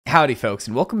Howdy folks,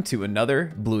 and welcome to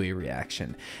another Bluey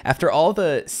reaction. After all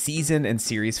the season and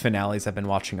series finales I've been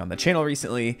watching on the channel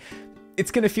recently,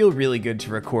 it's going to feel really good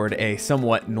to record a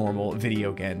somewhat normal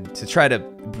video again to try to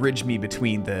bridge me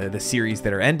between the series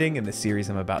that are ending and the series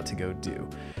I'm about to go do.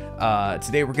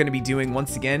 Today we're going to be doing,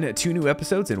 once again, 2 new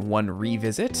episodes and 1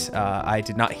 revisit. I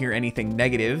did not hear anything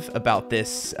negative about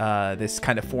this this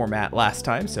kind of format last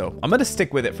time, so I'm going to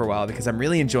stick with it for a while because I'm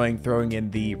really enjoying throwing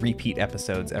in the repeat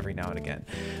episodes every now and again.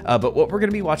 But what we're going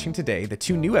to be watching today, the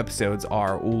 2 new episodes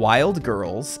are Wild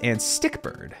Girls and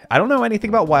Stickbird. I don't know anything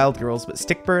about Wild Girls, but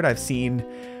Stickbird I've seen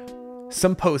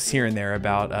some posts here and there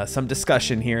about, some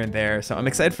discussion here and there, so I'm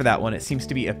excited for that one. It seems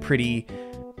to be a pretty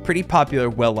popular,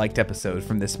 well-liked episode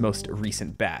from this most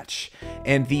recent batch.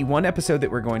 And the one episode that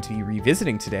we're going to be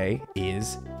revisiting today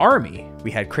is Army.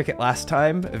 We had Cricket last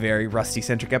time, a very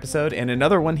Rusty-centric episode, and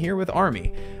another one here with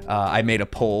Army. I made a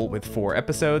poll with 4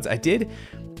 episodes. I did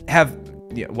have,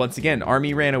 once again,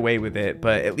 Army ran away with it,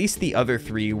 but at least the other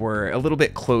 3 were a little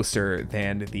bit closer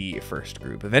than the first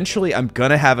group. Eventually, I'm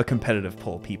gonna have a competitive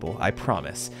poll, people, I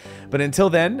promise. But until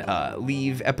then,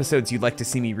 leave episodes you'd like to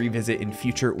see me revisit in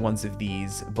future ones of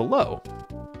these below.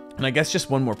 And I guess just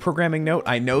one more programming note.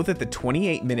 I know that the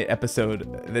 28-minute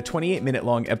episode, the 28-minute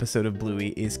long episode of Bluey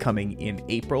is coming in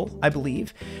April, I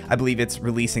believe. I believe it's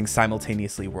releasing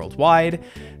simultaneously worldwide.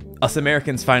 Us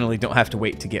Americans finally don't have to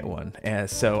wait to get one.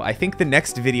 So I think the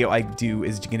next video I do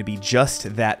is going to be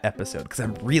just that episode, because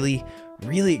I'm really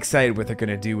excited what they're going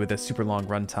to do with a super long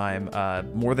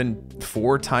runtime, more than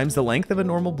 4 times the length of a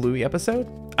normal Bluey episode.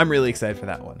 I'm really excited for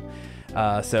that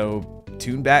one. So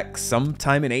tune back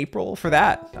sometime in April for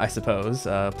that, I suppose,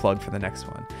 plug for the next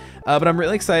one. But I'm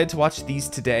really excited to watch these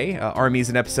today. Army's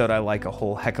an episode I like a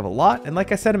whole heck of a lot, and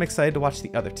like I said, I'm excited to watch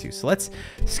the other 2. So let's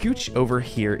scooch over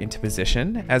here into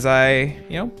position as I,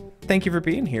 thank you for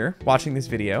being here, watching this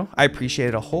video. I appreciate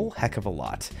it a whole heck of a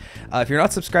lot. If you're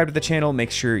not subscribed to the channel, make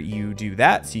sure you do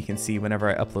that so you can see whenever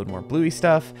I upload more Bluey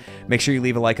stuff. Make sure you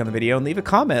leave a like on the video and leave a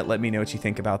comment. Let me know what you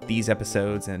think about these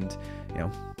episodes and,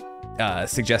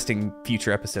 suggesting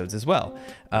future episodes as well.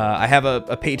 I have a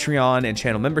Patreon and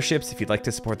channel memberships if you'd like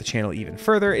to support the channel even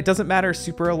further. It doesn't matter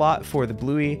super a lot for the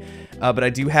Bluey, but I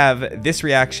do have this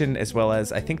reaction as well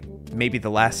as I think maybe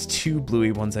the last 2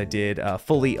 Bluey ones I did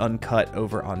fully uncut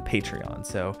over on Patreon.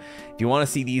 So if you want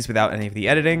to see these without any of the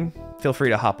editing, feel free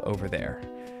to hop over there.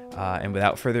 And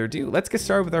without further ado, let's get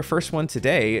started with our first one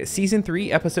today, Season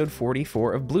 3, Episode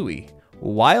 44 of Bluey,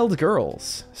 Wild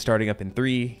Girls, starting up in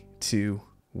 3, 2,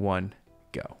 1,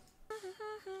 go.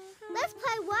 Let's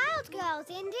play Wild Girls,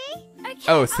 Indy. Okay,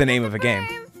 oh, it's the name of a game.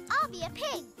 I'll be a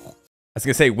pig. I was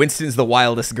gonna say, Winston's the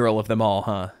wildest girl of them all,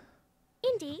 huh?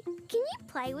 Indy, can you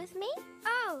play with me?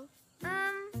 Oh,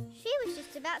 she was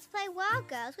just about to play Wild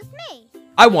Girls with me.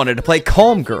 I wanted to play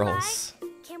Calm Girls.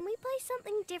 Can we play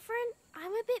something different?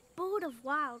 I'm a bit bored of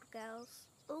Wild Girls.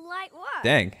 Like what?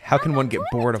 Dang, how can one get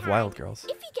bored of Wild Girls?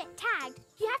 If you get tagged,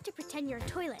 you have to pretend you're a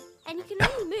toilet, and you can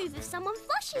only move if someone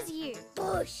flushes you.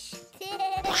 Bush.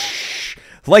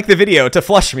 Like the video to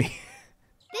flush me.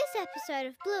 This episode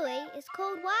of Bluey is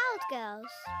called Wild Girls.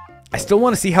 I still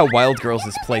want to see how Wild Girls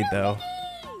is played, though.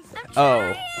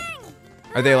 Oh.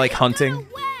 Are they, like, hunting?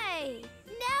 Away.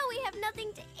 Now we have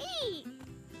nothing to eat.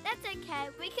 That's okay.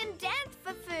 We can dance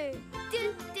for food.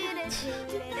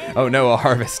 Oh, no, a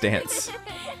harvest dance.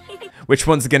 Which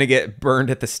one's gonna get burned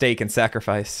at the stake and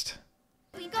sacrificed?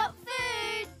 We got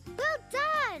food. Well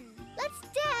done. Let's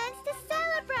dance to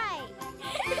celebrate.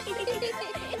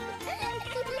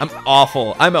 I'm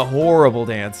awful. I'm a horrible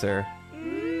dancer.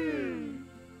 I'm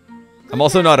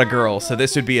also not a girl, so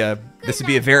this would be a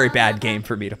very bad game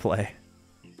for me to play.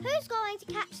 Who's going to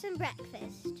catch some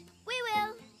breakfast? We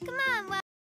will. Come on.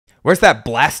 Where's that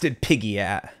blasted piggy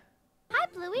at? Hi,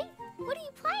 Bluey. What are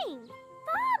you playing?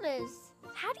 Farmers.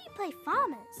 How do you play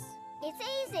farmers? It's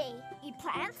easy. You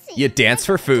plant seeds. You dance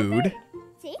for food.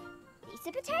 See? These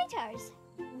are potatoes.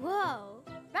 Whoa.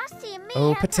 Rusty and me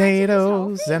Oh, have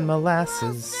potatoes planted and this whole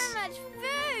molasses. field. So much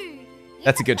food. You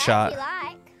That's a can good plant shot. if you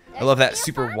like. I love that There's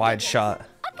super plenty of wide farmers. shot.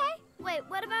 Okay. Wait,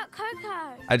 what about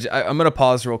Coco? I'm going to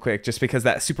pause real quick just because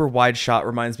that super wide shot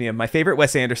reminds me of my favorite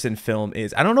Wes Anderson film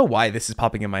is, I don't know why this is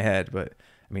popping in my head, but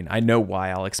I mean, I know why.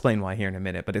 I'll explain why here in a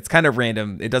minute, but it's kind of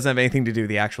random. It doesn't have anything to do with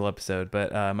the actual episode,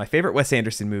 but my favorite Wes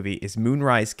Anderson movie is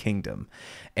Moonrise Kingdom.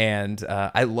 And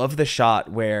I love the shot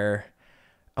where,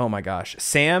 oh my gosh,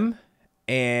 Sam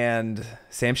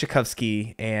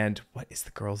Shakovsky and what is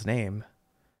the girl's name?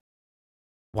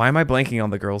 Why am I blanking on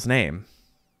the girl's name?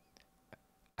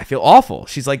 I feel awful.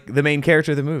 She's like the main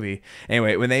character of the movie.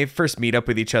 Anyway, when they first meet up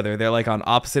with each other, they're like on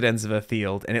opposite ends of a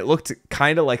field, and it looked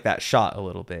kind of like that shot a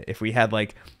little bit. If we had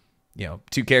like you know,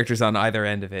 two characters on either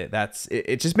end of it.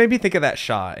 It just made me think of that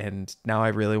shot, and now I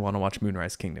really want to watch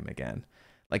Moonrise Kingdom again.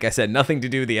 Like I said, nothing to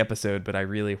do with the episode, but I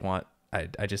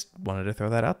just wanted to throw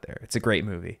that out there. It's a great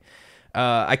movie.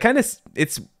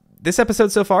 This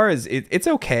episode so far it's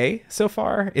okay so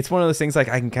far. It's one of those things like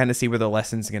I can kind of see where the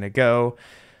lesson's gonna go.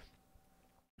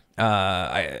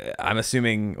 I'm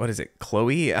assuming, what is it,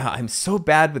 Chloe? I'm so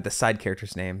bad with the side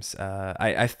characters' names.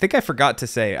 I think I forgot to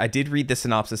say, I did read the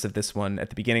synopsis of this one at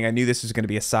the beginning. I knew this was going to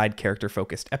be a side character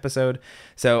focused episode.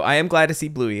 So I am glad to see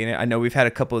Bluey in it. I know we've had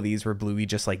a couple of these where Bluey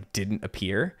just like didn't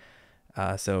appear.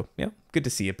 So, you know, good to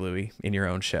see you, Bluey, in your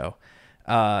own show.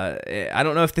 I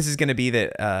don't know if this is going to be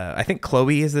that. I think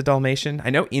Chloe is the Dalmatian.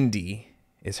 I know Indy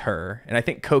is her, and I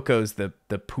think Coco's the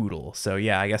poodle. So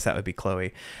yeah, I guess that would be Chloe.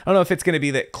 I don't know if it's going to be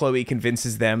that Chloe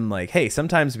convinces them like, hey,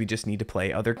 sometimes we just need to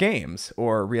play other games,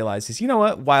 or realizes, you know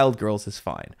what, Wild Girls is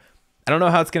fine. I don't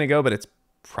know how it's going to go, but it's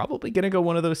probably going to go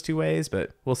one of those two ways, but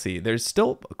we'll see. There's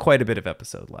still quite a bit of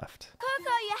episode left.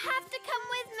 Coco, you have to come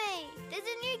with me. There's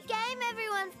a new game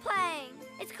everyone's playing.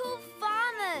 It's called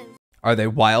Farmers. Are they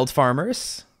wild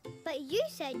farmers? But you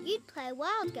said you'd play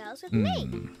Wild Girls with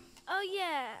me. Oh,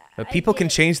 yeah. But people can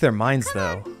change their minds,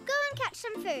 though. Go and catch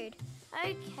some food.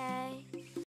 Okay.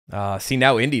 See,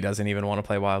 now Indy doesn't even want to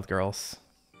play Wild Girls.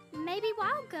 Maybe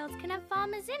Wild Girls can have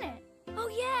farmers in it. Oh,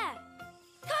 yeah.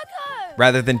 Coco!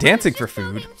 Rather than dancing for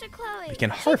food, we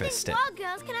can She harvest it. thinks Wild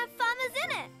Girls can have farmers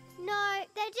in it. No,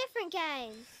 they're different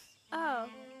games. Oh.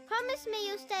 Promise me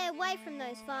you'll stay away from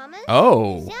those farmers.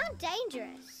 Oh. They sound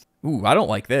dangerous. Ooh, I don't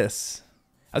like this.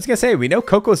 I was gonna say, we know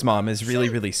Coco's mom is really,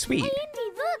 really sweet. Hey,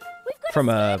 Indy, look. We've got From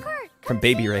a scarecrow. from Come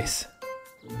Baby see. Race.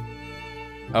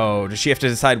 Oh, does she have to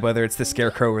decide whether it's the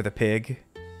scarecrow or the pig?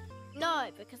 No,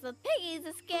 because the pig is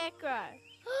a scarecrow.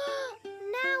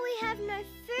 Now we have no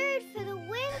food for the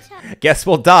winter. Guess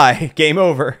we'll die. Game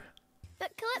over.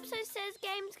 But Calypso says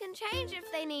games can change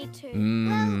if they need to.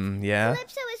 Yeah.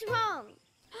 Calypso is wrong.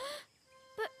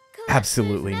 But Calypso's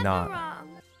Absolutely never not. wrong.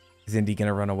 Is Indy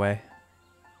gonna run away?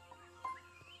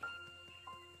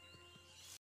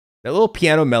 That little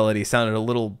piano melody sounded a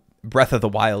little Breath of the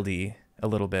Wild-y, a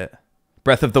little bit.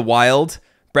 Breath of the Wild?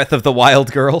 Breath of the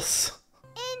Wild Girls?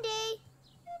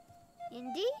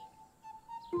 Indy?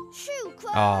 Shoe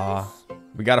clothes. Aw,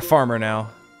 we got a farmer now.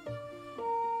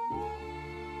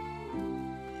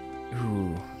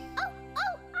 Ooh.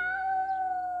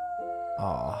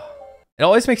 Aw. It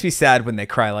always makes me sad when they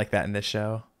cry like that in this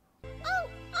show.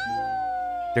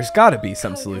 There's gotta be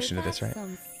some solution to this, right?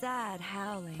 Some sad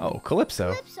howling. Oh,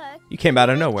 Calypso. Calypso, You came out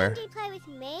of can nowhere. Indy play with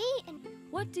me?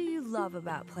 What do you love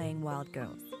about playing Wild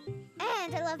Girls?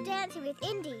 And I love dancing with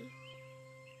Indy.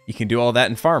 You can do all that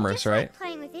in farmers, Just right? like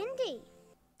playing with Indy.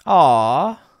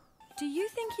 Aw. Do you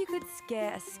think you could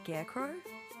scare a scarecrow?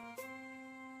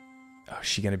 Oh, is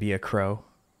she gonna be a crow?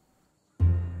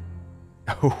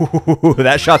 Oh,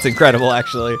 that shot's incredible,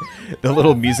 actually. The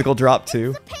little musical drop,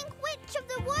 too. The pink witch of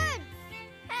the woods.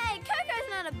 Hey, Coco's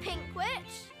not a pink witch.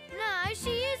 No,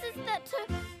 she uses that to...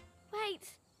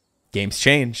 Wait. Games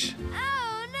change.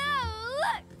 Oh, no,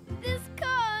 look. This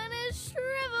corn is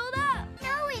shriveled up.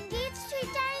 No, Indy, it's too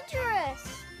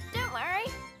dangerous. Don't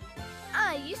worry.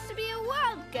 I used to be a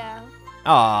wild girl.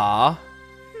 Aw.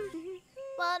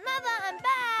 Well, Mother, I'm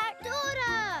back.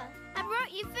 Daughter, I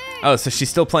brought you food. Oh, so she's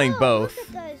still playing both. Look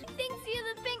at those. Thinks you're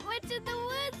the pink witch of the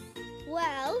woods?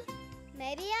 Well,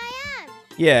 maybe I am.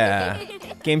 Yeah.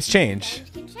 Games change. Games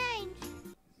can change.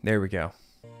 There we go.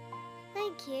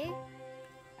 Thank you.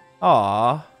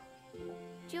 Aw.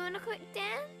 Do you want a quick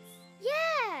dance?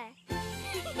 Yeah.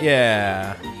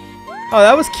 Yeah. Oh,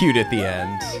 that was cute at the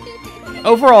end.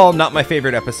 Overall, not my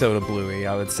favorite episode of Bluey,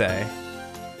 I would say.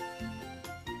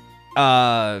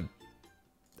 I'm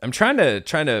trying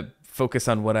to focus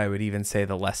on what I would even say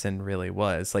the lesson really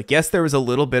was. Like, yes, there was a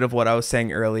little bit of what I was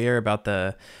saying earlier about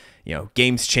the, you know,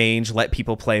 games change, let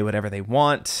people play whatever they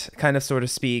want, kind of, sort of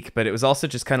speak. But it was also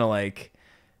just kind of like,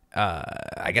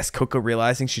 I guess Coco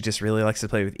realizing she just really likes to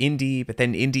play with Indy, but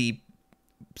then Indy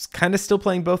was kind of still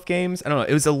playing both games. I don't know.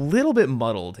 It was a little bit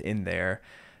muddled in there.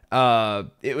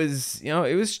 It was, you know,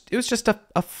 it was just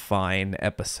a fine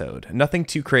episode. Nothing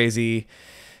too crazy.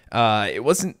 It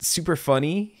wasn't super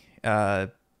funny.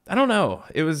 I don't know.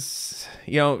 It was,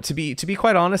 you know, to be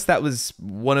quite honest, that was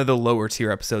one of the lower tier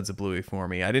episodes of Bluey for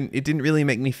me. It didn't really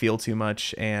make me feel too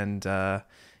much, and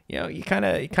you know, you kind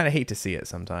of hate to see it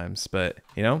sometimes, but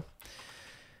you know,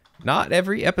 not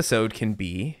every episode can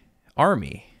be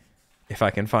Army, if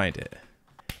I can find it.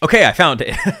 Okay, I found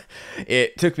it.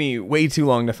 It took me way too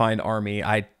long to find Army.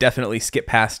 I definitely skipped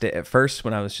past it at first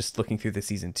when I was just looking through the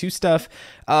season 2 stuff.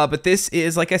 But this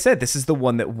is, like I said, this is the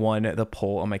one that won the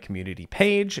poll on my community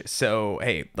page. So,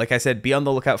 hey, like I said, be on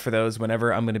the lookout for those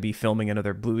whenever I'm going to be filming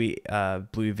another Bluey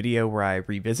video where I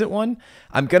revisit one.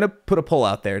 I'm going to put a poll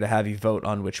out there to have you vote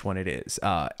on which one it is.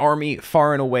 Army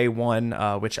far and away won,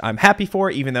 which I'm happy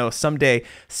for, even though someday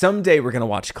we're going to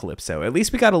watch Calypso. At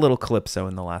least we got a little Calypso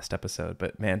in the last episode,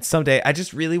 but man, someday I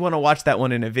just really want to watch that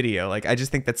one in a video. Like, I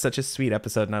just think that's such a sweet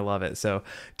episode and I love it. So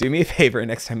do me a favor,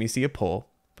 next time you see a poll,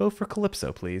 vote for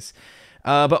Calypso, please.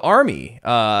 But Army,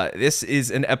 this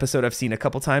is an episode I've seen a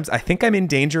couple times. I think I'm in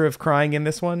danger of crying in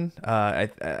this one.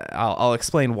 I'll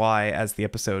explain why as the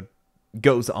episode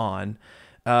goes on.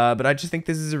 But I just think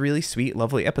this is a really sweet,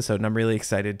 lovely episode, and I'm really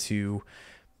excited to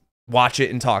watch it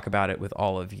and talk about it with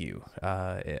all of you.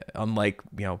 Unlike,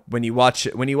 when you watch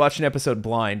an episode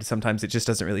blind, sometimes it just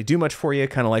doesn't really do much for you,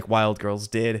 kind of like Wild Girls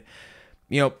did.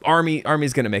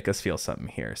 Army's gonna make us feel something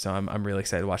here, so I'm really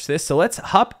excited to watch this. So let's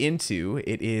hop into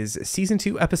it. Is season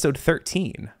 2 episode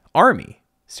 13, Army,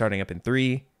 starting up in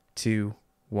 3, 2,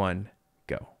 1,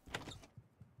 go.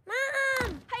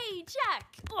 Mom! Hey, Jack!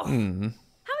 Oh, How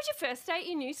was your first day at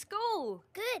your new school?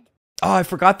 Good. Oh, I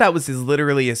forgot that was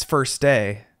literally his first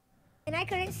day. And I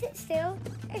couldn't sit still,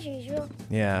 as usual.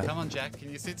 Yeah. Come on, Jack.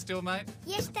 Can you sit still, mate?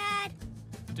 Yes, Dad.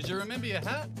 Did you remember your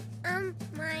hat?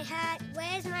 My hat.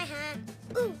 Where's my hat?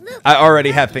 Ooh, look. I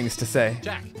already have things to say.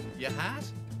 Jack, your hat?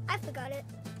 I forgot it.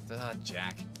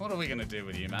 Jack. What are we going to do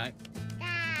with you, mate?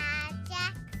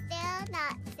 Jack's still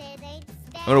not sitting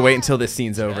still. I'm gonna wait until this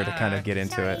scene's over to kind of get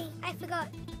into Sorry, it. I forgot.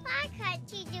 Why can't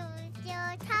you do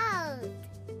your toes?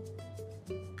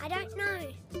 I don't know.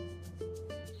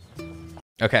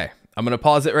 Okay, I'm gonna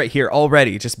pause it right here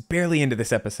already, just barely into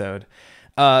this episode,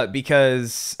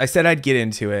 because I said I'd get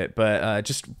into it, but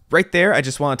just right there, I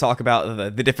just want to talk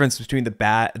about the difference between the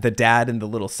dad and the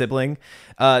little sibling.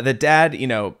 The dad,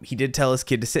 he did tell his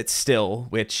kid to sit still,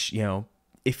 which,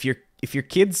 if your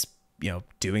kid's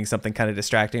doing something kind of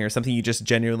distracting or something you just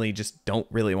genuinely just don't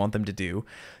really want them to do,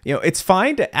 it's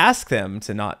fine to ask them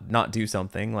to not do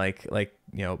something. Like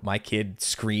my kid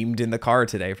screamed in the car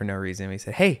today for no reason. We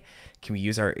said, hey, can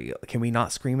we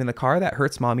not scream in the car? That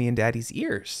hurts mommy and daddy's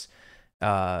ears.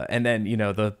 And then,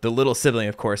 the little sibling,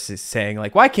 of course, is saying,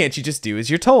 like, why can't you just do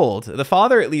as you're told? The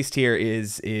father, at least here,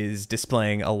 is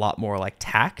displaying a lot more like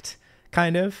tact,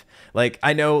 kind of. Like,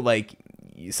 I know, like,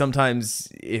 sometimes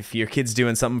if your kid's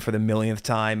doing something for the millionth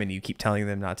time and you keep telling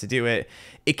them not to do it,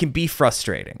 it can be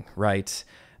frustrating, right?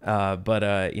 But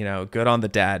good on the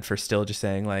dad for still just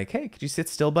saying, like, hey, could you sit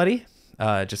still, buddy?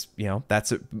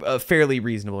 That's a fairly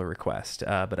reasonable request.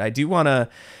 But I do want to,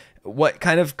 what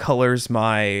kind of colors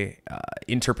my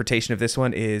interpretation of this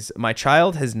one is my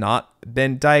child has not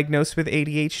been diagnosed with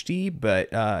ADHD,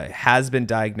 but has been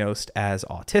diagnosed as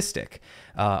autistic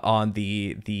on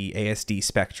the ASD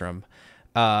spectrum.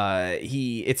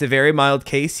 It's a very mild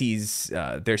case.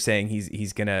 They're saying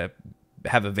he's gonna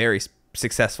have a very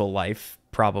successful life,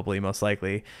 probably, most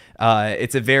likely.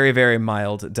 It's a very, very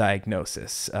mild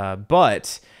diagnosis,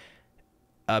 but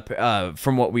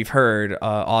from what we've heard,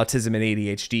 autism and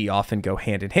ADHD often go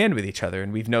hand in hand with each other,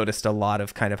 and we've noticed a lot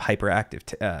of kind of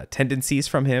hyperactive tendencies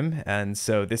from him. And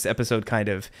so this episode kind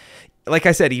of, like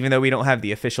I said, even though we don't have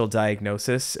the official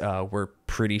diagnosis, we're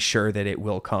pretty sure that it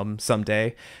will come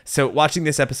someday. So watching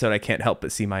this episode, I can't help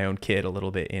but see my own kid a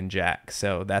little bit in Jack.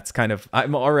 So that's kind of,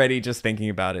 I'm already just thinking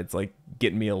about it. It's like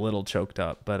getting me a little choked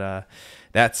up. But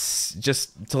that's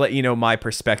just to let you know my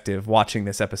perspective watching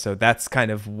this episode. That's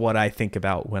kind of what I think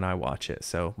about when I watch it.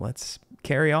 So let's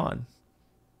carry on.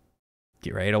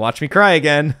 Get ready to watch me cry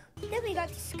again. Then we got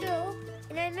to school,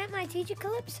 and I met my teacher,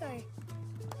 Calypso.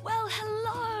 Well,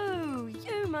 hello.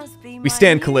 You must be We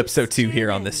stand Calypso too here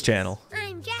on this channel.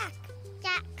 I'm Jack.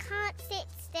 Jack can't sit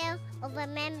still or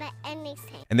remember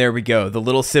anything. And there we go. The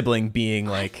little sibling being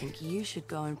I like, think you should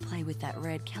go and play with that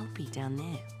red kelpie down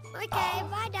there. Okay,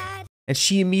 bye, Dad. and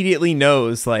she immediately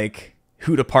knows like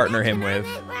who to partner him with.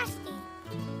 Rusty.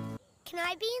 Can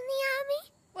I be in the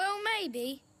army? Well,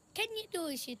 maybe. Can you do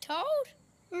as you're told?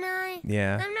 No.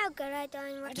 Yeah. I'm not good at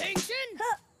doing what Attention!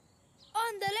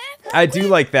 On the left. I do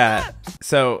like that.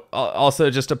 So also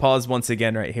just to pause once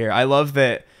again right here. I love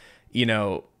that,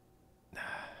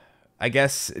 I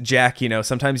guess Jack,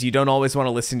 sometimes you don't always want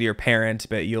to listen to your parent,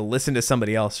 but you'll listen to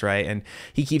somebody else, right? And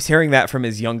he keeps hearing that from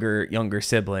his younger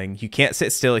sibling. You can't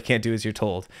sit still. You can't do as you're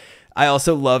told. I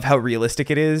also love how realistic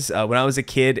it is. When I was a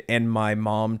kid and my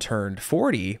mom turned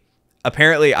 40,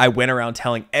 apparently I went around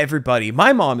telling everybody,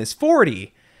 my mom is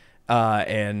 40.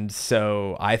 And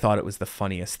so I thought it was the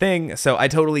funniest thing. So I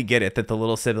totally get it that the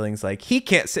little sibling's like, he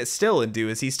can't sit still and do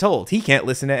as he's told. He can't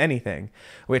listen to anything,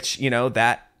 which, you know,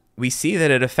 that we see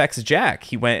that it affects Jack.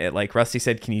 He went, like Rusty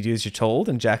said, can you do as you're told?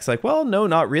 And Jack's like, well, no,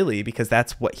 not really, because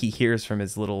that's what he hears from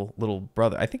his little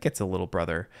brother. I think it's a little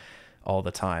brother all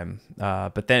the time.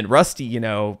 But then Rusty, you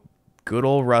know, good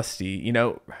old Rusty, you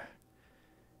know,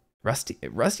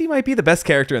 Rusty might be the best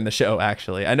character in the show,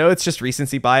 actually. I know it's just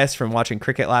recency bias from watching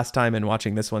Cricket last time and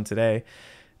watching this one today.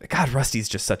 God, Rusty's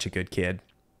just such a good kid.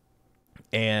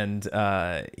 And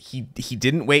he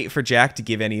didn't wait for Jack to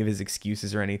give any of his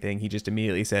excuses or anything. He just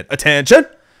immediately said, attention!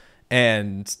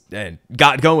 And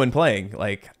got going playing.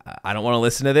 Like, I don't want to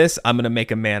listen to this. I'm going to make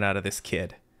a man out of this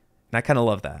kid. And I kind of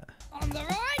love that. On the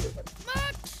right,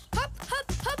 march, hop,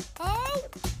 hop, hop, oh,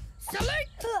 salute.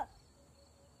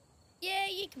 Yeah,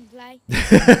 you can play.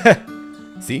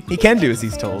 See, he can do as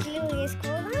he's told.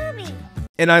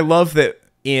 And I love that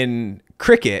in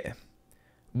Cricket,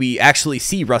 we actually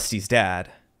see Rusty's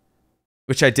dad,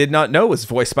 which I did not know was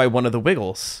voiced by one of the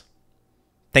Wiggles.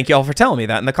 Thank you all for telling me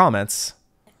that in the comments.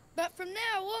 But from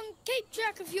now on, keep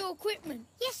track of your equipment.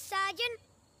 Yes, Sergeant.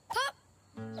 Hop,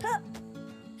 Pup.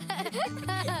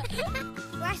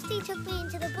 Rusty took me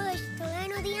into the bush to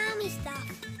learn all the army stuff.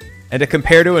 And to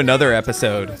compare to another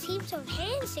episode, There was heaps of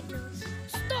hand signals.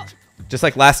 stop. just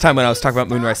like last time when I was talking about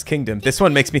Moonrise Kingdom, this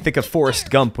one makes me think of Forrest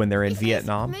Gump when they're in It says,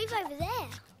 Vietnam. Move over there.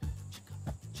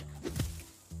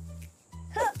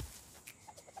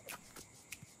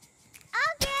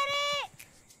 I'll get it.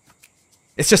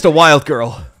 It's just a wild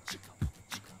girl.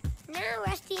 Now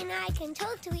Rusty and I can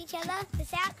talk to each other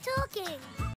without talking.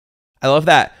 I love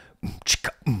that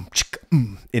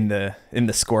in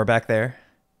the score back there.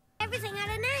 Everything had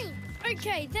a name.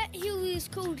 Okay, that hill is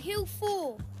called Hill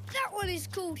 4. That one is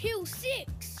called Hill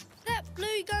 6. That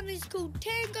blue gun is called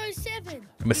Tango 7. I'm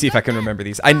gonna see if I can remember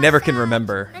these. I never can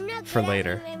remember I'm not for good at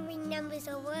later. remembering numbers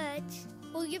or words.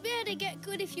 Well, you better get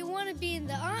good if you want to be in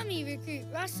the army recruit,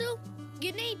 Russell.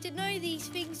 You need to know these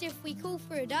things if we call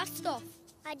for a dust-off.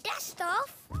 A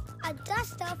dust-off? A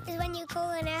dust-off is when you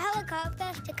call in a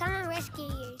helicopter to come and rescue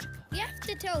you. You have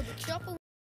to tell the chopper.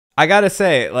 I gotta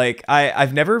say, like,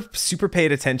 I've never super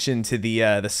paid attention to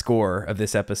the score of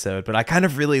this episode, but I kind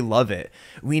of really love it.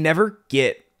 We never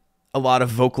get a lot of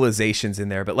vocalizations in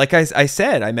there, but like I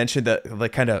said, I mentioned the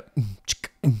kind of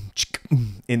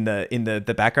in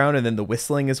the background, and then the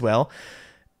whistling as well.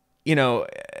 You know,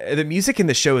 the music in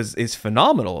the show is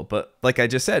phenomenal, but like I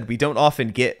just said, we don't often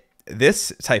get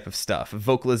this type of stuff,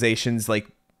 vocalizations, like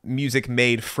music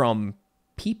made from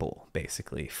people,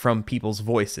 basically from people's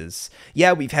voices.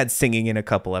 Yeah, we've had singing in a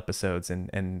couple episodes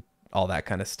and all that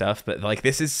kind of stuff, but like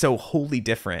this is so wholly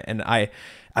different, and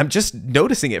I'm just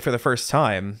noticing it for the first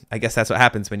time. I guess that's what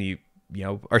happens when you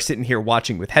know are sitting here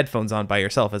watching with headphones on by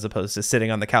yourself as opposed to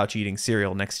sitting on the couch eating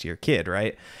cereal next to your kid,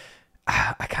 right?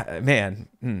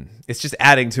 It's just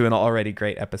adding to an already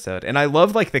great episode. And I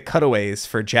love like the cutaways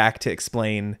for Jack to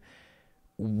explain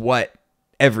what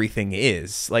everything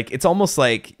is. Like, it's almost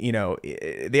like, you know,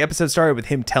 the episode started with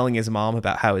him telling his mom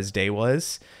about how his day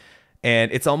was,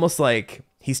 and it's almost like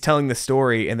he's telling the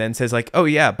story and then says like, oh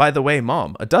yeah, by the way,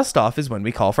 Mom, a dust off is when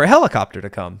we call for a helicopter to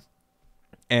come.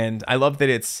 And I love that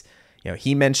it's, you know,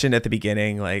 he mentioned at the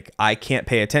beginning, like, I can't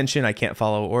pay attention, I can't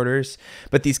follow orders,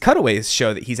 but these cutaways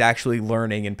show that he's actually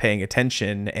learning and paying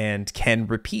attention and can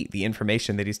repeat the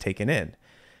information that he's taken in.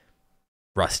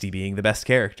 Rusty being the best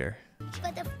character.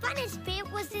 But the funnest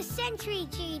bit was the sentry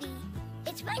duty.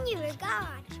 It's when you were guard.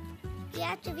 You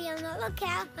have to be on the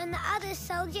lookout when the other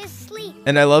soldiers sleep.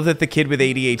 And I love that the kid with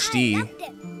I ADHD loved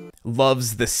it.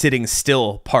 loves the sitting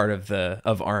still part of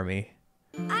Army.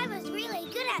 I was really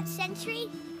good at sentry.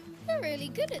 You're really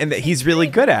good at And that he's really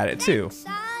good at it too. Thanks,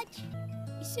 Sarge.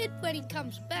 He said when he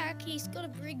comes back, he's got to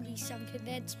bring me some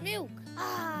condensed milk.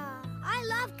 Ah, I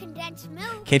love condensed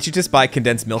milk. Can't you just buy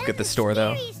condensed milk at the store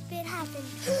though? Scariest bit happened.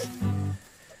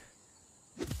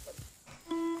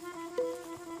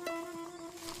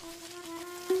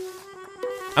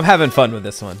 I'm having fun with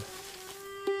this one.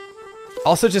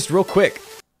 Also, just real quick,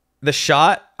 the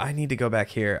shot, I need to go back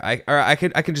here. I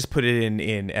can just put it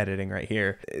in editing right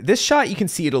here. This shot, you can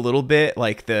see it a little bit,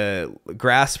 like the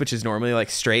grass, which is normally like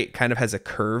straight, kind of has a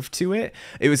curve to it.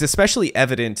 It was especially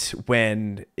evident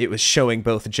when it was showing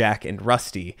both Jack and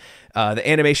Rusty. The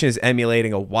animation is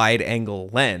emulating a wide angle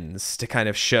lens to kind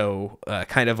of show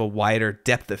kind of a wider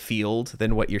depth of field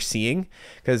than what you're seeing.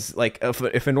 Because like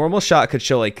if a normal shot could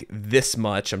show like this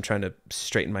much, I'm trying to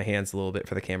straighten my hands a little bit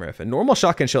for the camera. If a normal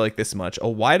shot can show like this much, a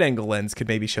wide angle lens could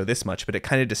maybe show this much, but it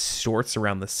kind of distorts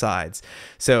around the sides.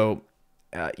 So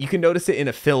you can notice it in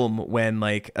a film when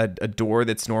like a door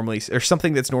that's normally, or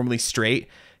something that's normally straight,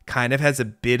 kind of has a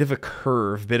bit of a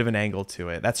curve, bit of an angle to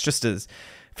it. That's just as,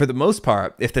 for the most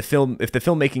part, if the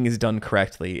filmmaking is done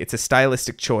correctly, it's a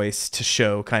stylistic choice to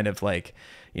show kind of like,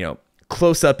 you know,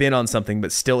 close up in on something,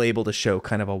 but still able to show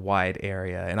kind of a wide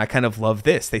area. And I kind of love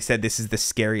this. They said this is the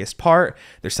scariest part.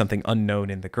 There's something unknown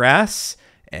in the grass.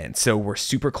 And so we're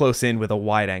super close in with a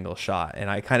wide angle shot. And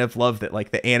I kind of love that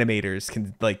like the animators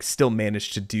can like still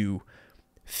manage to do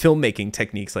filmmaking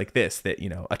techniques like this that, you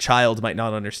know, a child might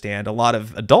not understand. A lot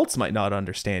of adults might not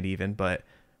understand even, but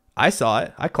I saw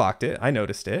it. I clocked it. I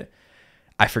noticed it.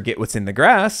 I forget what's in the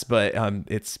grass, but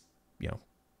it's, you know,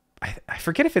 I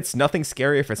forget if it's nothing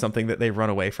scary, if it's something that they run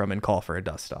away from and call for a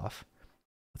dust off.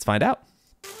 Let's find out.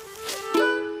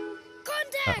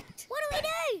 Contact! What do we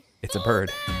do? It's a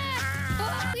bird.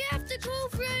 We have to call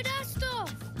for a dust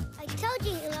off. I told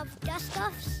you love dust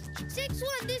offs.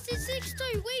 6-1, this is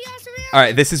 6-2. We are surrounded. All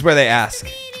right, this is where they ask.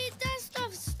 Immediate dust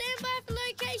off. Stand by for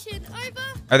location.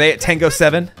 Over. Are they at Tango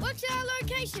 7? What's our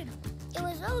location? It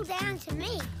was all down to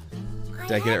me.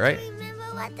 Did I get it right? I remember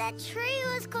what that tree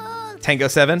was called. Tango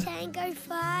 7? Tango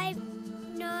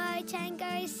 5. No,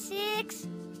 Tango 6.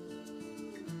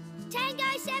 Tango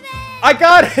 7. I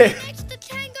got it! Next to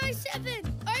Tango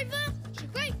 7. Over.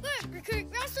 Great work, Recruit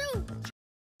Russell.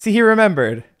 See, he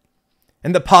remembered.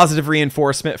 And the positive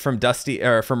reinforcement from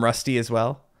Rusty as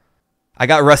well. I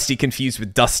got Rusty confused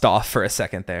with Dust Off for a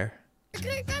second there.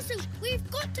 Recruit Russell, we've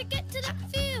got to get to that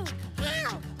field.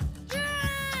 Now.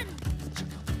 Run!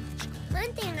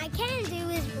 One thing I can do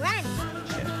is run.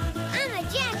 I'm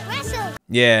a Jack Russell.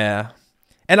 Yeah.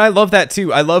 And I love that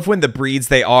too. I love when the breeds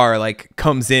they are like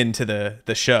comes into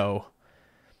the show.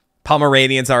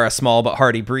 Pomeranians are a small but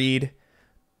hardy breed.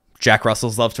 Jack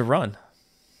Russells love to run.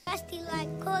 Rusty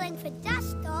like calling for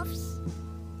dust offs.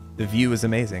 The view is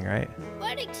amazing, right?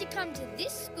 Why did you come to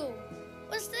this school?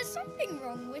 Was there something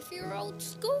wrong with your old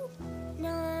school?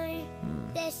 No,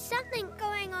 there's something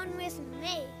going on with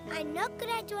me. I'm not good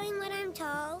at doing what I'm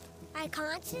told. I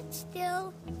can't sit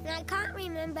still, and I can't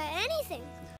remember anything.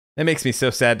 It makes me so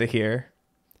sad to hear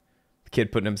the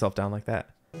kid putting himself down like that.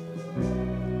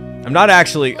 I'm not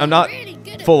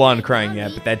full on crying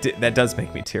yet, but that does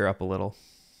make me tear up a little.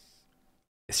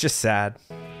 It's just sad.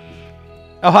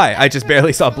 Oh, hi. I just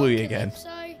barely saw Bluey again. So,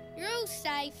 you're all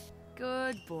safe.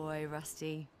 Good boy,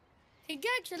 Rusty.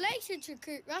 Congratulations,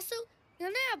 Recruit Russell.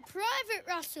 You're now Private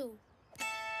Russell.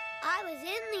 I was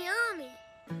in the army.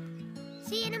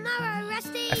 See you tomorrow,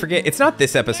 Rusty. I forget. It's not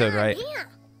this episode, right? Yeah.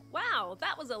 Wow,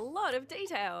 that was a lot of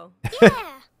detail.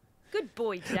 Yeah. Good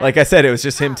boy, Jack. Like I said, it was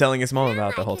just him telling his mom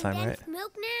about it the whole time, right? Condensed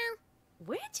milk now.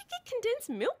 Where'd you get condensed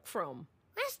milk from?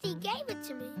 Rusty gave it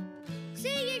to me.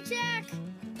 See you, Jack.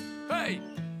 Hey,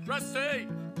 Rusty!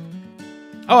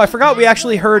 Oh, I forgot we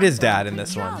actually heard his dad in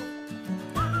this one.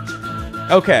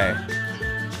 Okay.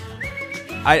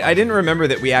 I didn't remember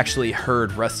that we actually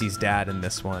heard Rusty's dad in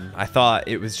this one. I thought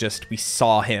it was just we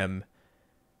saw him.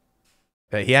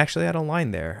 But he actually had a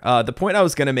line there. The point I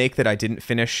was going to make that I didn't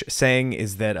finish saying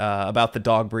is that about the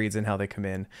dog breeds and how they come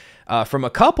in. From a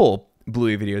couple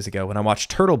Bluey videos ago when I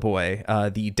watched Turtle Boy,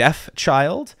 the deaf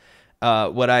child,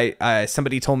 what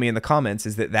somebody told me in the comments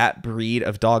is that breed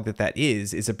of dog that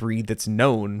is a breed that's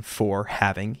known for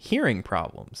having hearing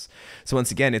problems. So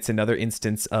once again, it's another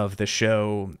instance of the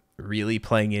show really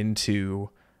playing into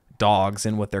dogs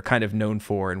and what they're kind of known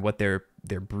for and what their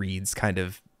breeds kind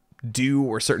of do,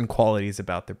 or certain qualities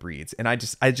about the breeds. And I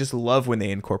just love when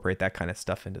they incorporate that kind of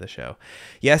stuff into the show.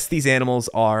 Yes, these animals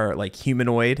are like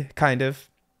humanoid kind of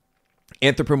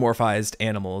anthropomorphized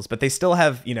animals, but they still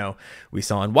have, you know, we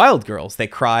saw in Wild Girls, they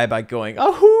cry by going,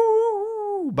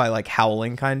 oh, by like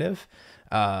howling kind of.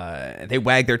 They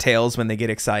wag their tails when they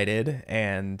get excited,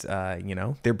 and, you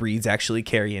know, their breeds actually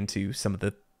carry into some of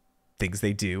the things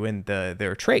they do and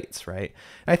their traits, right?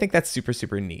 And I think that's super,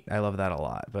 super neat. I love that a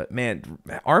lot. But man,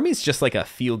 Army's just like a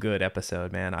feel-good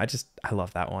episode, man. I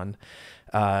love that one.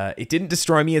 It didn't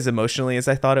destroy me as emotionally as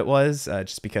I thought it was,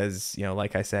 just because, you know,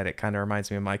 like I said, it kind of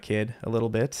reminds me of my kid a little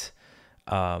bit.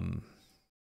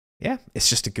 Yeah, it's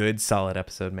just a good, solid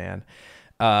episode, man.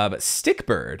 But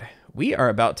Stickbird, we are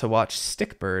about to watch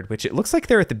Stickbird, which it looks like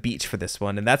they're at the beach for this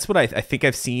one. And that's what I think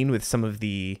I've seen with some of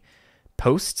the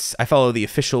posts. I follow the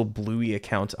official Bluey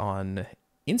account on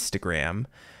Instagram,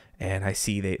 and I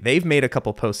see they've made a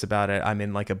couple posts about it. I'm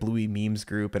in like a Bluey memes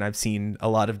group, and I've seen a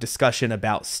lot of discussion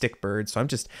about Stickbird. So I'm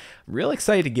just real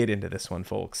excited to get into this one,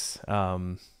 folks.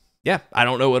 Yeah, I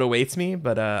don't know what awaits me,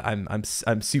 but I'm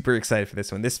super excited for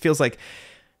this one. This feels like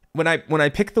when I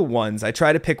pick the ones, I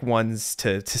try to pick ones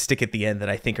to stick at the end that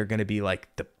I think are going to be like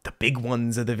the big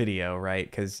ones of the video, right?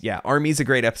 Because yeah, Army's a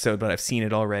great episode, but I've seen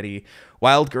it already.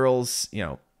 Wild Girls, you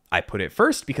know, I put it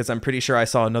first because I'm pretty sure I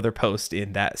saw another post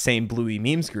in that same Bluey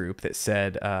memes group that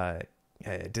said,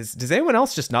 does anyone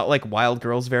else just not like Wild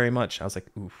Girls very much? I was like,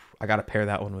 oof, I got to pair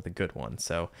that one with a good one.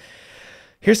 So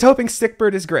here's to hoping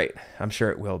Stickbird is great. I'm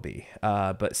sure it will be.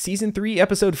 But season 3,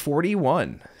 episode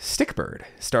 41, Stickbird,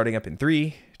 starting up in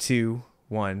 3, 2,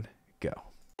 1, go.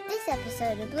 This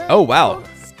episode of Bluey. Oh, wow.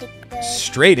 Stickbird.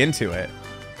 Straight into it.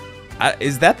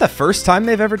 Is that the first time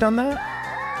they've ever done that?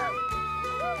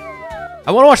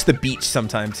 I want to watch the beach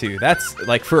sometime too. That's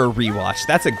like for a rewatch.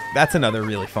 That's another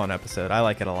really fun episode. I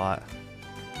like it a lot.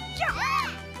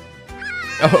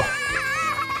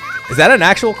 Oh, is that an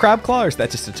actual crab claw or is that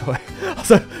just a toy?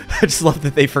 Also, I just love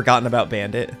that they've forgotten about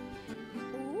Bandit.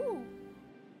 Ooh.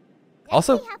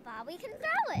 Also, See how far we can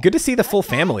throw it. good to see the full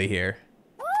family here.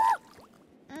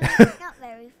 Not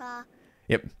very far.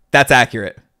 Yep, that's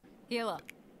accurate. Here,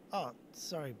 look. Oh,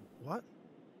 sorry, what?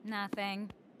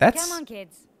 Nothing. That's Come on,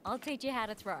 kids. I'll teach you how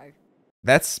to throw.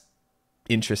 that's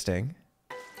interesting.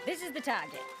 This is the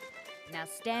target. Now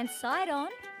stand side on,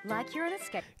 like you're on a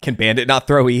skate. Can Bandit not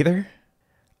throw either?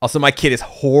 Also, my kid is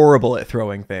horrible at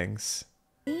throwing things.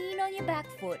 Lean on your back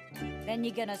foot. Then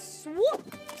you're gonna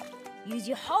swoop. Use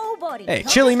your whole body. Hey,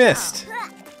 not Chili just missed.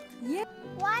 arm. Yeah.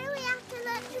 Why do we have to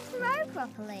learn to throw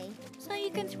properly? So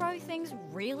you can throw things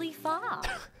really far.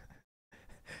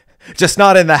 Just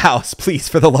not in the house, please,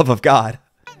 for the love of God.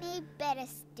 I need better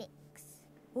sticks.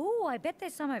 Ooh, I bet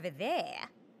there's some over there.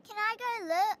 Can I go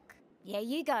look? Yeah,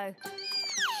 you go.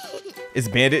 Is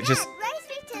Bandit just... Dad, race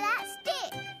me to that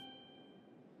stick.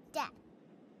 Dad.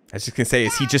 I was just gonna say,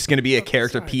 is he just gonna be a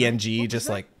character Sorry, PNG, just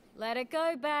like, Let it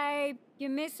go, babe. You're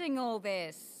missing all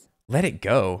this. let it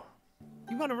go?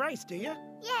 You want to race, do you?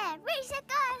 Yeah, race it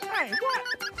go. Hey, what?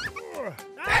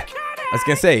 I I was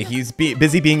gonna say, he's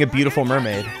busy being a beautiful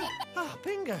mermaid. Oh,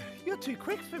 bingo. You're too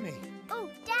quick for me. Oh,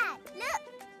 Dad, look.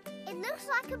 It looks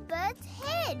like a bird's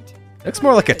head. Looks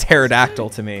more like a pterodactyl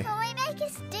to me. Can we make a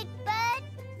stick bird?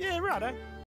 Yeah, righto.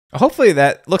 Hopefully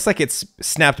that looks like it's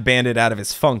snapped Bandit out of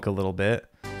his funk a little bit.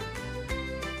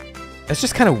 That's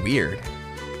just kind of weird.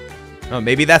 Oh,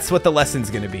 maybe that's what the lesson's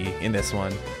gonna be in this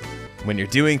one. When you're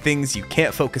doing things, you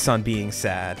can't focus on being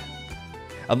sad.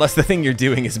 Unless the thing you're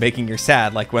doing is making you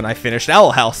sad, like when I finished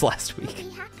Owl House last week. Be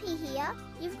happy here.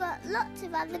 You've got lots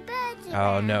of other birds Oh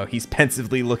around. no, he's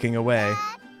pensively looking away.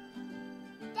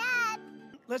 Dad.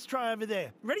 Let's try over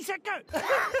there. Ready, set, go.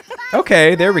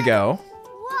 Okay, there we go.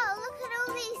 Whoa, look at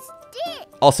all these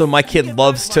sticks. Also, my kid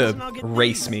loves to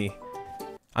race me.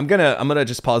 I'm gonna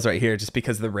just pause right here just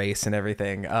because of the race and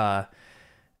everything.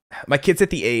 My kid's at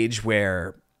the age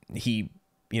where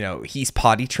he's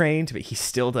potty trained, but he's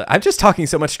still I'm just talking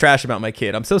so much trash about my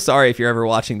kid. I'm so sorry if you're ever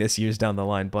watching this years down the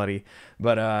line, buddy.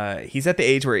 But he's at the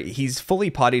age where he's fully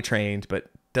potty trained, but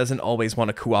doesn't always want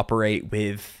to cooperate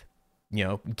with,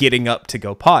 getting up to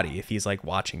go potty. If he's like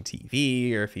watching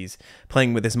TV or if he's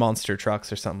playing with his monster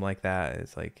trucks or something like that,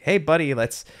 it's like, hey buddy,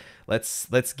 let's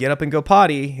get up and go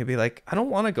potty. He'll be like, I don't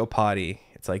want to go potty.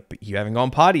 It's like, but you haven't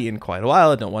gone potty in quite a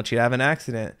while. I don't want you to have an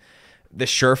accident. The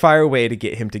surefire way to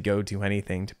get him to go do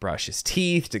anything, to brush his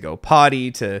teeth, to go potty,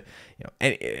 to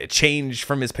change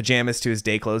from his pajamas to his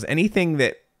day clothes, anything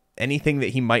that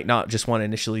he might not just want to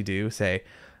initially do, say,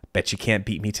 bet you can't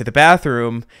beat me to the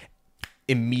bathroom,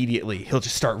 immediately he'll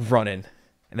just start running.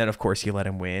 And then of course you let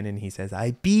him win and he says,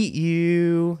 I beat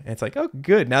you. And it's like, oh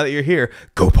good, now that you're here,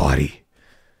 go potty.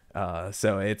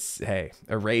 So it's, hey,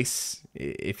 a race,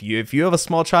 if you have a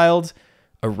small child,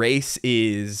 a race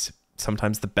is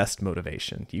sometimes the best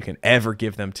motivation you can ever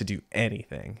give them to do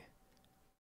anything.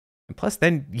 And plus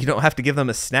then you don't have to give them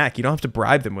a snack. You don't have to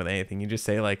bribe them with anything. You just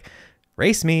say like,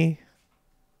 race me.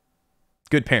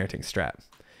 Good parenting strat.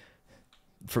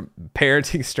 From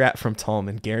parenting strat from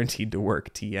Tallman, guaranteed to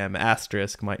work. TM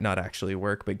asterisk might not actually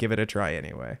work, but give it a try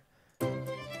anyway. I'll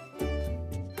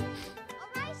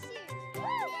race you.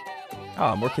 Woo!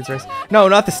 Oh, more kids race. No,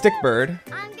 not the Stickbird.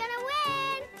 I'm gonna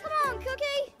win. Come on,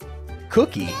 Cookie.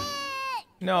 Cookie.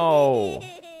 No.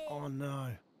 Oh, no.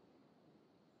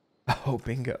 Oh,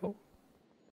 Bingo.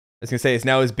 I was gonna say,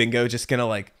 is Bingo just gonna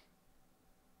like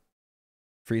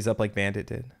freeze up like Bandit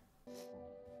did?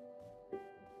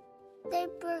 They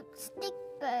broke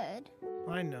Stickbird.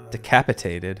 I know.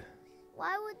 Decapitated.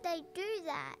 Why would they do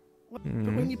that? But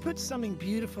when you put something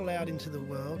beautiful out into the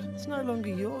world, it's no longer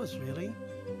yours, really.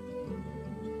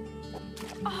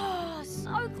 Oh,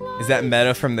 so close. Is that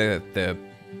meta from the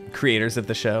creators of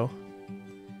the show?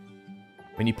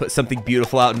 When you put something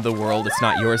beautiful out into the world, it's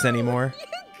not yours anymore. You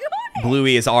got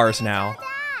Bluey is ours now.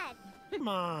 Dad. Come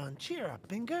on, cheer up,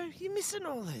 Bingo. You're missing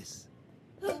all this.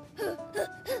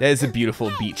 That is a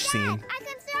beautiful beach scene. I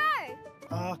can throw.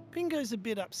 Oh, Bingo's a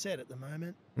bit upset at the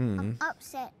moment. Mm.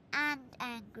 Upset and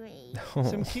angry.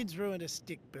 Some kids ruined a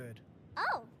Stickbird.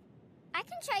 Oh, I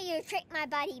can show you a trick my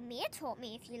buddy Mia taught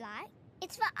me if you like.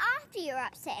 It's for after you're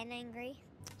upset and angry.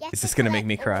 You have Is to this gonna make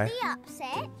me collect cry? All the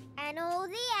upset and all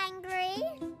the angry.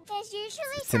 There's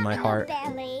usually It's some in my heart. your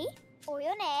belly or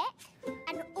your neck.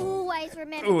 And always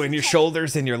remember Ooh, to and your take-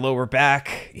 shoulders and your lower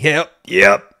back. Yep.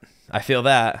 I feel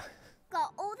that.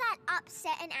 Got all that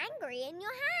upset and angry in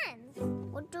your hands.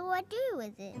 What do I do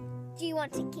with it? Do you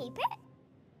want to keep it?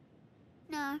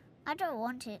 No, I don't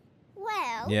want it.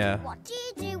 Well, Yeah. what do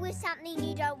you do with something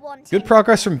you don't want? Good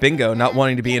progress from Bingo, not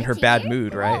wanting to be in her Give it bad you?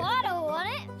 mood, Oh, right? I don't want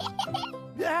it.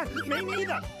 Yeah, me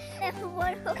neither.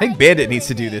 What do I think do Bandit needs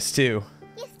to with do it? this too.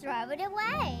 You throw it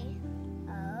away.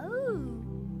 Oh.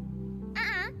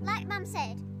 Like Mum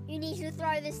said, you need to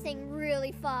throw this thing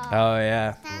really far. Oh,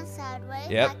 yeah. Stand sideways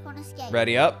Yep. like on a skate.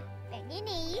 Ready up? Bend your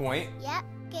knees. Point. Yep.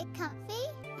 Get comfy.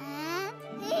 And...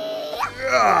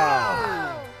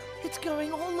 Ah. Oh! It's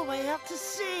going all the way out to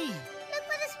sea. Look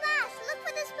for the splash! Look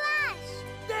for the splash!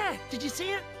 There, did you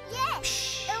see it?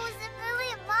 Yes! It was a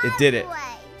million miles It did it.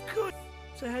 away. Good.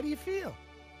 So how do you feel?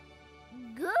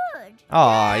 Good.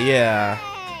 Aw, yeah.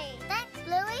 Hey! Thanks,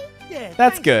 Bluey. Yeah,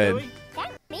 That's thanks, good. Bluey.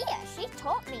 Thanks, Mia. She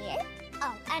taught me it.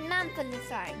 Oh, and Mum for the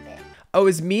throwing bit. Oh,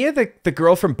 is Mia the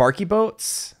girl from Barky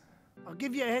Boats? I'll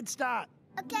give you a head start.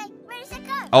 Okay, ready, set,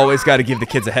 go. Always got to give the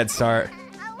kids a head start.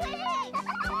 I'm winning.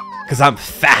 Because I'm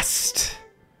fast.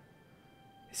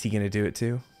 Is he going to do it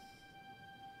too?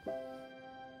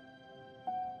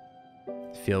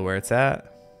 Feel where it's at?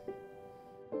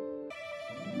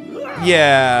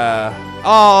 Yeah.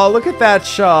 Oh, look at that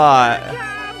shot.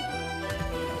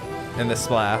 And the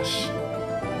splash.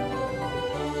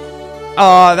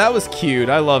 Oh, that was cute.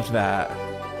 I loved that.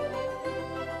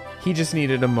 He just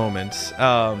needed a moment.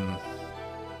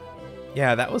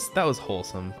 Yeah, that was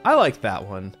wholesome. I liked that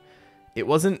one. It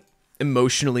wasn't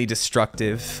emotionally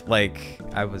destructive like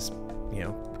I was,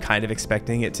 kind of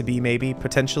expecting it to be, maybe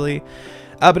potentially.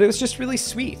 But it was just really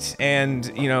sweet.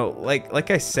 And, like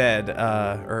I said,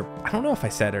 or I don't know if I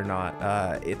said or not,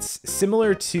 it's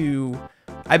similar to,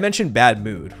 I mentioned Bad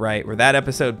Mood, right? Where that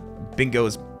episode,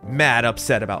 Bingo's mad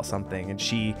upset about something, and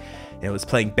she was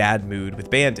playing Bad Mood with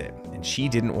Bandit, and she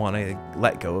didn't want to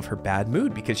let go of her bad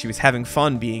mood because she was having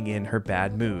fun being in her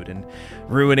bad mood and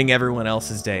ruining everyone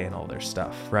else's day and all their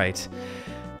stuff, right?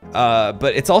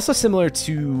 But it's also similar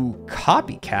to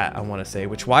Copycat, I want to say,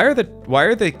 which why are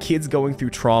the kids going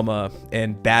through trauma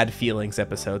and bad feelings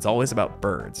episodes always about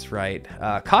birds, right?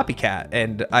 Copycat,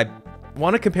 and I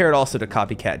want to compare it also to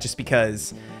Copycat just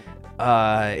because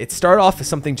it started off as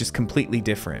something just completely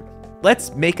different.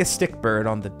 Let's make a Stickbird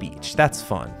on the beach. That's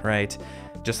fun, right?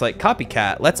 Just like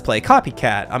Copycat, let's play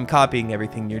Copycat. I'm copying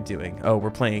everything you're doing. Oh,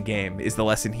 we're playing a game. Is the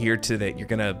lesson here to that you're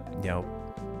gonna,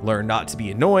 learn not to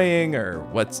be annoying, or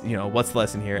what's the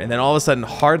lesson here? And then all of a sudden,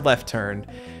 hard left turn,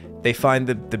 they find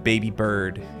the baby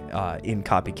bird in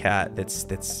Copycat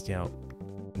that's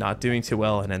not doing too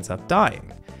well and ends up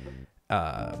dying.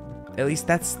 At least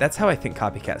that's how I think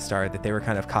Copycat started, that they were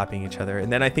kind of copying each other.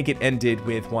 And then I think it ended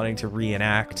with wanting to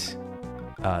reenact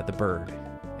the bird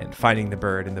and finding the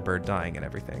bird and the bird dying and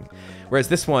everything. Whereas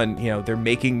this one, they're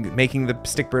making the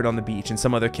Stickbird on the beach, and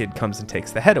some other kid comes and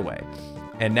takes the head away.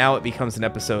 And now it becomes an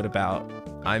episode about,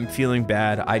 I'm feeling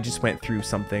bad. I just went through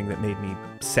something that made me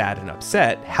sad and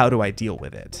upset. How do I deal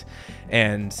with it?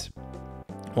 And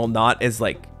while not as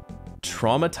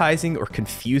traumatizing or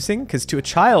confusing, because to a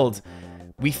child,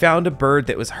 we found a bird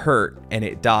that was hurt and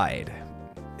it died.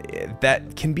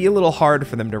 That can be a little hard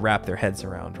for them to wrap their heads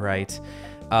around, right?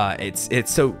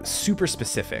 It's so super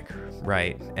specific,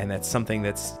 right? And that's something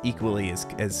that's equally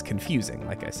as confusing,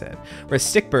 like I said. Whereas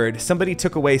Stickbird, somebody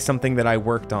took away something that I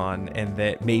worked on and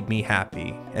that made me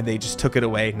happy, and they just took it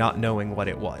away not knowing what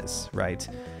it was, right?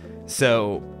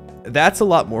 So that's a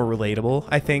lot more relatable,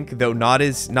 I think, though not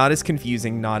as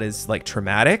confusing, not as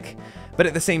traumatic, but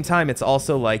at the same time, it's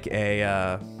also like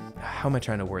a, how am I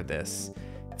trying to word this?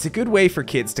 It's a good way for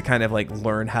kids to kind of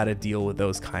learn how to deal with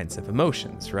those kinds of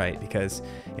emotions, right? Because,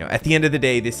 at the end of the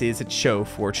day, this is a show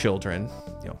for children,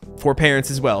 for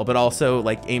parents as well, but also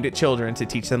aimed at children to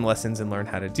teach them lessons and learn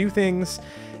how to do things.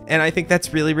 And I think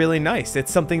that's really, really nice.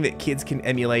 It's something that kids can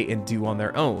emulate and do on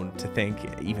their own, to think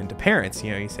even to parents,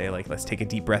 you say let's take a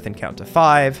deep breath and count to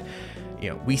 5.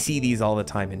 We see these all the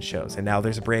time in shows, and now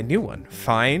there's a brand new one.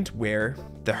 Find where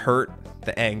the hurt,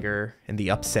 the anger, and the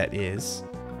upset is.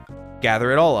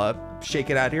 Gather it all up, shake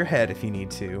it out of your head if you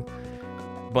need to,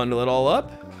 bundle it all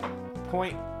up,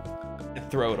 point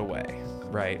and throw it away,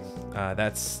 right?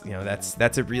 That's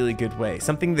a really good way.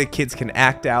 Something that kids can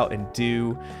act out and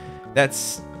do.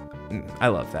 I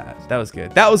love that. That was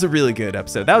good. That was a really good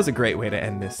episode. That was a great way to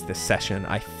end this session,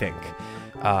 I think.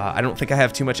 I don't think I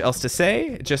have too much else to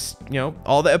say. Just,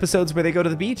 all the episodes where they go to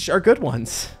the beach are good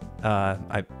ones.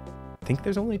 I think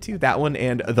there's only 2, that one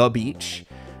and The Beach.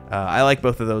 I like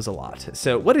both of those a lot.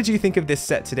 So what did you think of this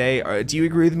set today? Do you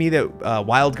agree with me that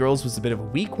Wild Girls was a bit of a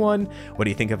weak one? What do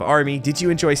you think of Army? Did you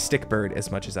enjoy Stickbird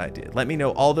as much as I did? Let me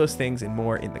know all those things and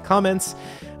more in the comments.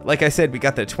 Like I said, we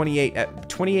got the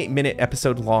 28-minute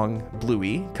episode long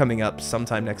Bluey coming up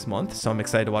sometime next month, so I'm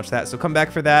excited to watch that. So come back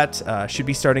for that. Should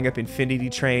be starting up Infinity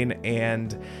Train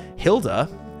and Hilda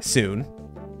soon.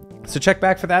 So check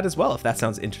back for that as well if that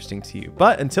sounds interesting to you.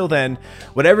 But until then,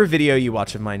 whatever video you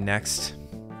watch of mine next,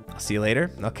 I'll see you later.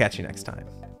 I'll catch you next time.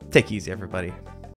 Take it easy, everybody.